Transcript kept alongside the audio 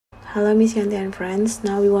Hello Miss Yanti and friends,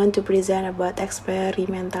 now we want to present about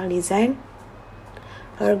experimental design.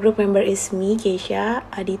 Our group member is me, Keisha,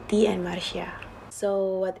 Aditi, and Marsha.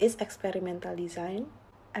 So what is experimental design?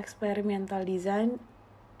 Experimental design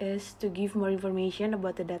is to give more information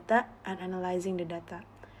about the data and analyzing the data.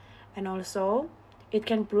 And also, it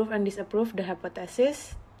can prove and disapprove the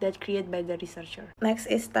hypothesis that created by the researcher. Next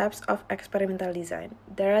is types of experimental design.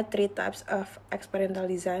 There are 3 types of experimental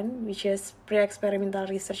design, which is pre-experimental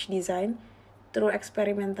research design, true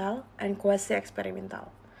experimental, and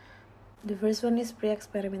quasi-experimental. The first one is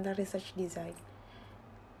pre-experimental research design.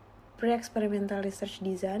 Pre-experimental research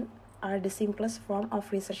design are the simplest form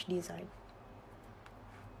of research design.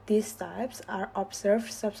 These types are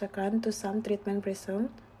observed subsequent to some treatment presumed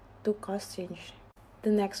to cause change. The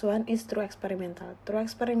next one is true experimental. True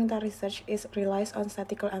experimental research relies on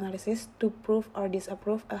statistical analysis to prove or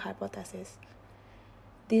disapprove a hypothesis.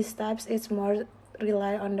 These types more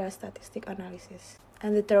rely on the statistic analysis.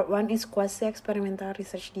 And the third one is quasi-experimental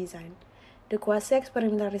research design. The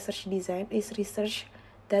quasi-experimental research design is research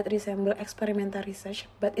that resembles experimental research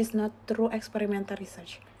but is not true experimental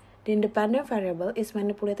research. The independent variable is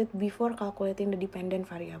manipulated before calculating the dependent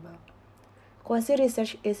variable.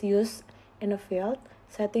 Quasi-research is used in a field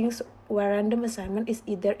settings where random assignment is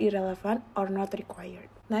either irrelevant or not required.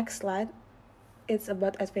 Next slide, it's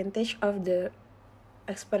about advantage of the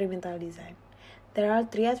experimental design. There are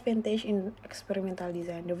 3 advantages in experimental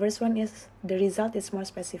design. The first one is the result is more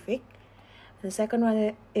specific. The second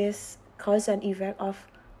one is cause and effect of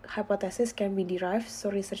hypothesis can be derived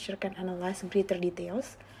so researcher can analyze greater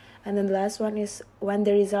details. And then the last one is when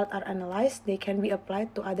the results are analyzed, they can be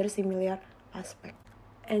applied to other similar aspects.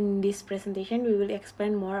 In this presentation, we will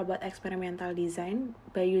explain more about experimental design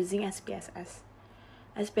by using SPSS.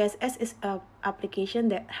 SPSS is an application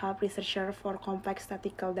that helps researchers for complex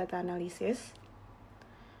statistical data analysis.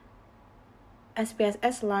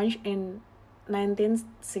 SPSS launched in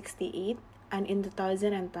 1968, and in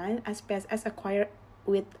 2010, SPSS acquired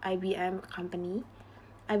with IBM company.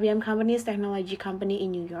 IBM company is a technology company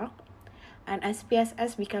in New York, and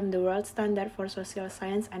SPSS became the world standard for social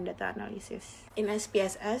science and data analysis. In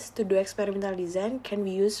SPSS, to do experimental design can be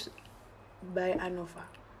used by ANOVA.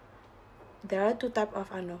 There are 2 types of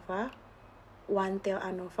ANOVA, one-tail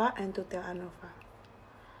ANOVA and two-tail ANOVA.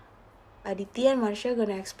 Aditi and Marsha are going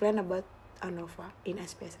to explain about ANOVA in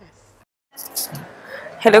SPSS.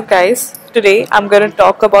 Hello guys, today I'm going to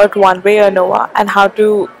talk about one-way ANOVA and how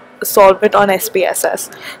to solve it on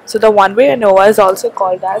SPSS. So the one-way ANOVA is also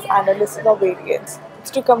called as analysis of variance.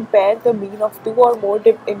 It's to compare the mean of 2 or more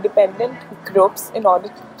independent groups in order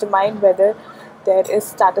to determine whether there is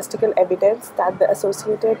statistical evidence that the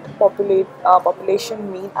associated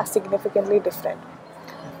population mean are significantly different.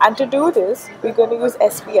 And to do this, we're going to use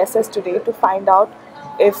SPSS today to find out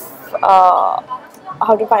if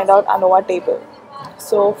how to find out ANOVA table.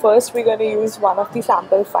 So first we're going to use one of the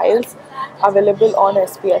sample files available on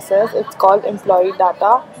SPSS. It's called employee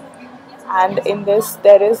data, and in this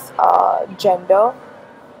there is gender,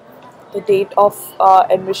 the date of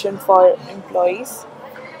admission for employees,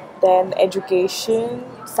 then education,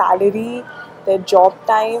 salary, their job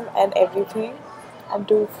time and everything. And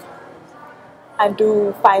to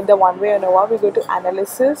find the one-way ANOVA, we go to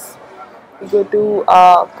analysis, we go to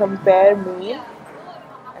compare mean,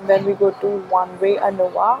 and then we go to one-way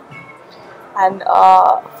ANOVA. And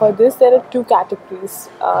for this there are 2 categories,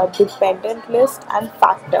 dependent list and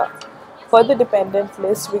factor. For the dependent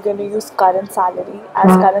list, we're going to use current salary,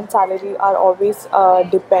 as current salary are always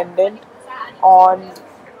dependent on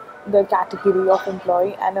the category of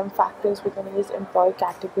employee, and in factors we're going to use employee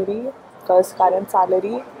category because current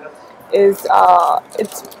salary is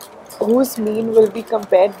it's whose mean will be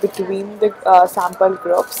compared between the sample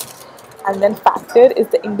groups, and then factor is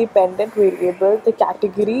the independent variable. The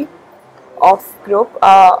category of group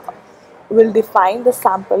will define the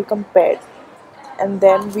sample compared. And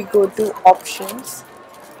then we go to options,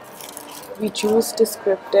 we choose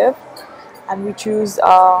descriptive, and we choose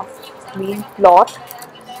mean plot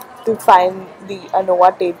to find the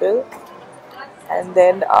ANOVA table, and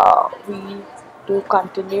then we do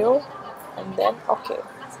continue, and then okay.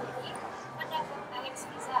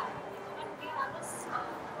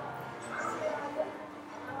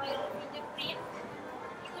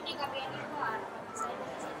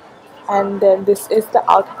 And then this is the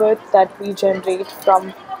output that we generate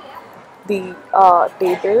from the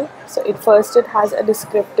table. So it has a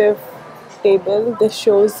descriptive table. This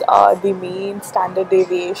shows the mean, standard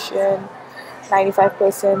deviation,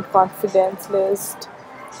 95% confidence list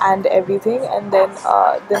and everything. And then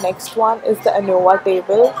the next one is the ANOVA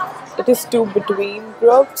table. It is 2 between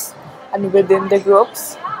groups and within the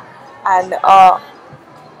groups. and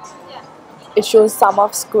it shows sum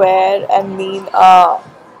of square and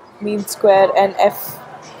mean square and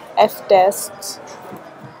f tests.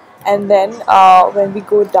 And then when we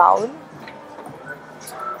go down,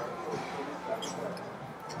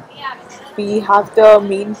 we have the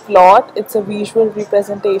mean plot. It's a visual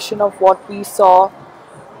representation of what we saw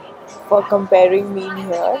for comparing mean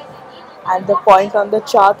here, and the point on the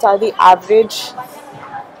charts are the average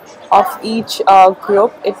of each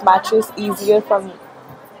group. It matches easier from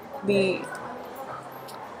the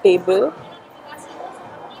table.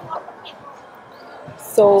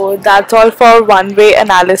 So that's all for one-way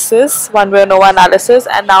analysis, one-way ANOVA analysis,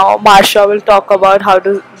 and now Marsha will talk about how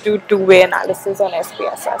to do two-way analysis on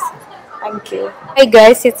SPSS. Thank you. Hi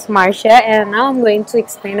guys, it's Marcia, and now I'm going to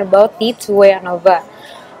explain about the two-way ANOVA.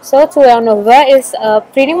 So two-way ANOVA is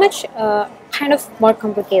pretty much kind of more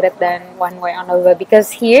complicated than one-way ANOVA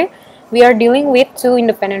because here we are dealing with two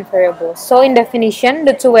independent variables. So in definition,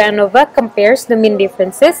 the two-way ANOVA compares the mean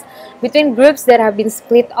differences between groups that have been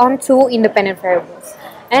split on two independent variables.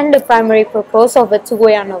 And the primary purpose of a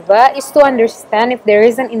two-way ANOVA is to understand if there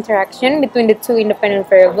is an interaction between the two independent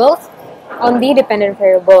variables on the dependent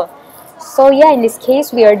variable. So yeah, in this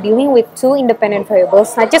case, we are dealing with two independent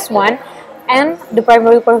variables, not just one, and the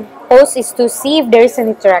primary purpose is to see if there is an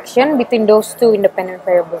interaction between those two independent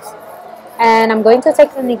variables. And I'm going to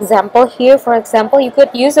take an example here. For example, you could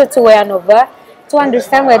use a two-way ANOVA to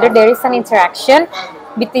understand whether there is an interaction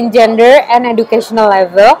between gender and educational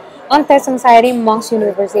level on test anxiety amongst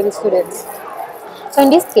university students. So in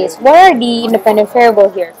this case, what are the independent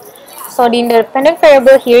variables here? So the independent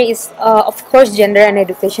variable here is, of course, gender and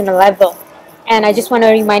educational level. And I just want to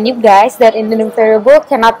remind you guys that independent variable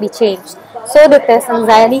cannot be changed. So the test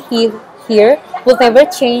anxiety here will never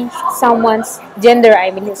change someone's gender,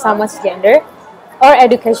 or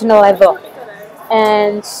educational level.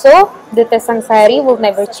 And so the test anxiety will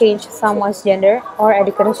never change someone's gender or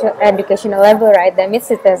educational level, right? That means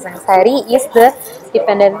the test anxiety is the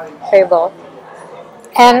dependent variable.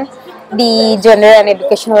 And the gender and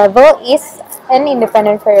educational level is an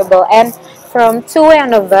independent variable. And from two-way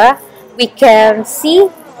ANOVA, we can see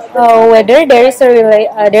whether there is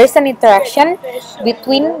an interaction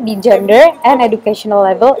between the gender and educational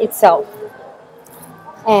level itself.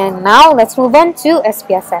 And now let's move on to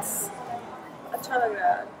SPSS.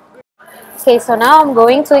 Okay, so now I'm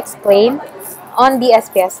going to explain on the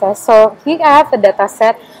SPSS. So here I have a data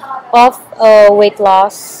set of weight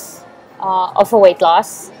loss.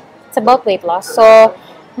 It's about weight loss. So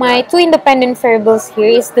my two independent variables here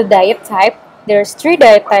is the diet type. There's three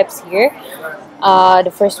diet types here.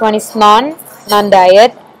 The first one is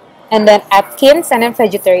non-diet, and then Atkins, and then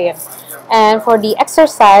vegetarian. And for the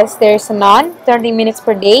exercise, there's a 30 minutes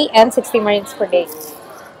per day and 60 minutes per day.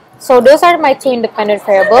 So those are my two independent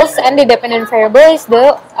variables, and the dependent variable is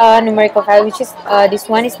the numerical value, which is this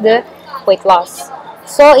one is the weight loss.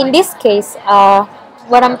 So in this case,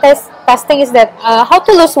 what I'm testing is that how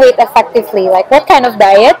to lose weight effectively, like what kind of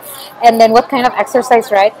diet and then what kind of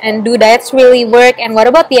exercise, right? And do diets really work, and what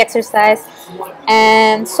about the exercise?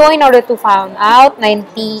 And so in order to find out,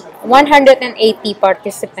 180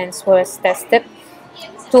 participants was tested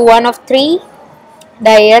to one of three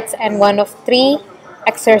diets and one of three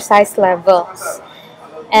exercise levels.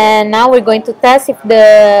 And now we're going to test if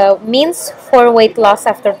the means for weight loss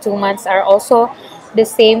after 2 months are also the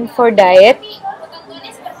same for diet,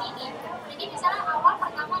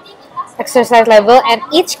 exercise level, and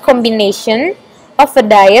each combination of a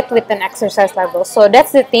diet with an exercise level. So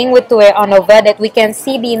that's the thing with two-way ANOVA, that we can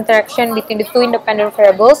see the interaction between the two independent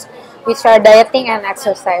variables, which are dieting and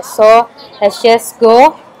exercise. So let's just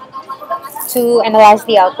go to analyze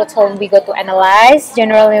the output. So we go to analyze,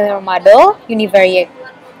 general linear model, univariate.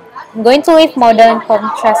 I'm going to leave model and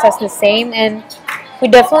contrast as the same, and we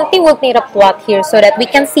definitely will need a plot here so that we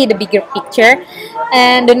can see the bigger picture.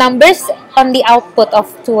 And the numbers on the output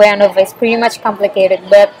of two-way ANOVA is pretty much complicated,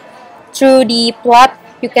 but through the plot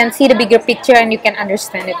you can see the bigger picture and you can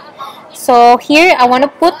understand it. So here I want to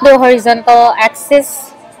put the horizontal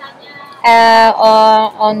axis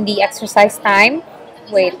on the exercise time.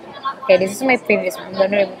 Wait, okay, this is my previous one. I'm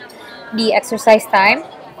going to remove the exercise time,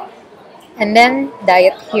 and then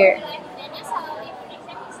diet here.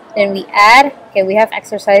 Then we add, okay, we have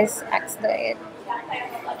exercise x diet.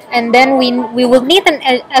 And then we will need an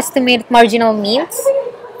estimated marginal means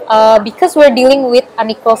because we're dealing with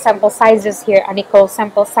unequal sample sizes here. Unequal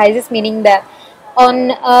sample sizes meaning that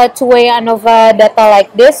on two-way ANOVA data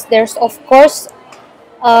like this, there's of course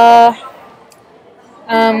the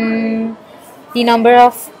number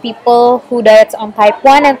of people who diets on type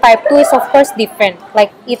 1 and type 2 is of course different.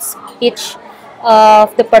 Like each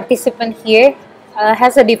of the participant here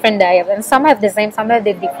has a different diet, and some have the same, some have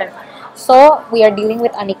the different. So we are dealing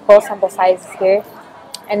with unequal sample size here,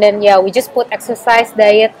 and then yeah, we just put exercise,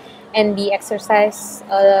 diet, and the exercise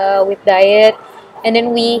with diet, and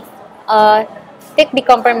then we take the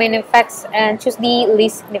complement effects and choose the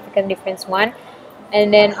least significant difference one.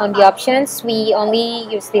 And then on the options, we only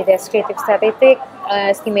use the descriptive statistic,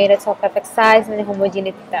 estimated self-effect size, and the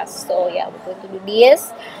homogeneity test. So yeah, we're going to do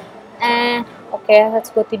this. And okay, let's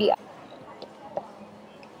go to the,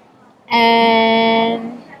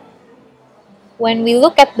 and when we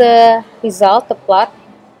look at the result, the plot,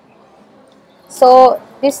 so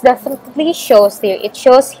this definitely shows here. It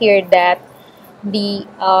shows here that the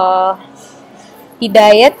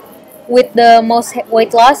diet with the most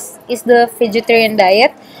weight loss is the vegetarian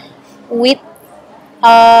diet, with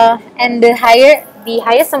and the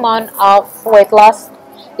highest amount of weight loss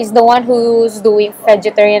is the one who's doing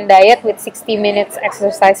vegetarian diet with 60 minutes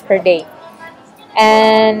exercise per day.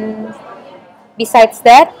 And besides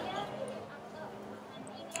that,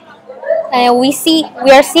 we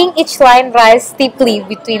are seeing each line rise steeply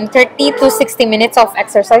between 30 to 60 minutes of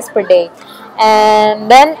exercise per day.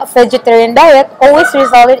 And then a vegetarian diet always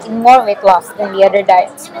resulted in more weight loss than the other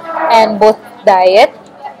diets. And both diet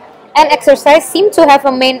and exercise seem to have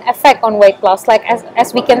a main effect on weight loss, like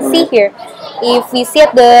as we can see here. If we see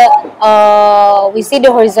at the we see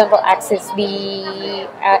the horizontal axis, the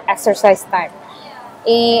exercise time.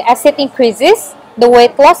 As it increases, the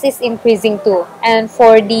weight loss is increasing too. And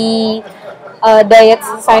for the diets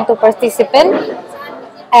assigned to participant,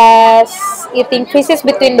 as it increases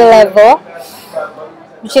between the level,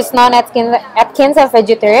 which is non-Atkins and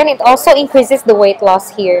vegetarian, it also increases the weight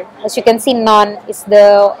loss here. As you can see, non is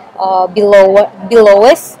the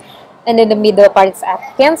belowest, and then the middle part is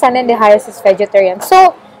Atkins, and then the highest is vegetarian.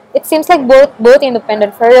 So it seems like both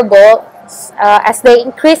independent variables, as they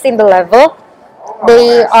increase in the level,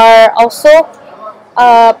 they are also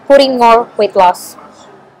putting more weight loss.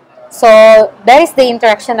 So that is the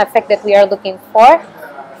interaction effect that we are looking for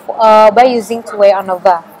by using two-way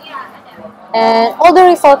ANOVA. And all the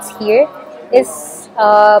results here is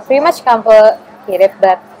pretty much complicated,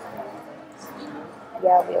 but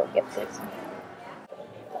yeah, we'll get this.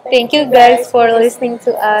 Thank you guys for listening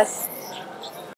to us.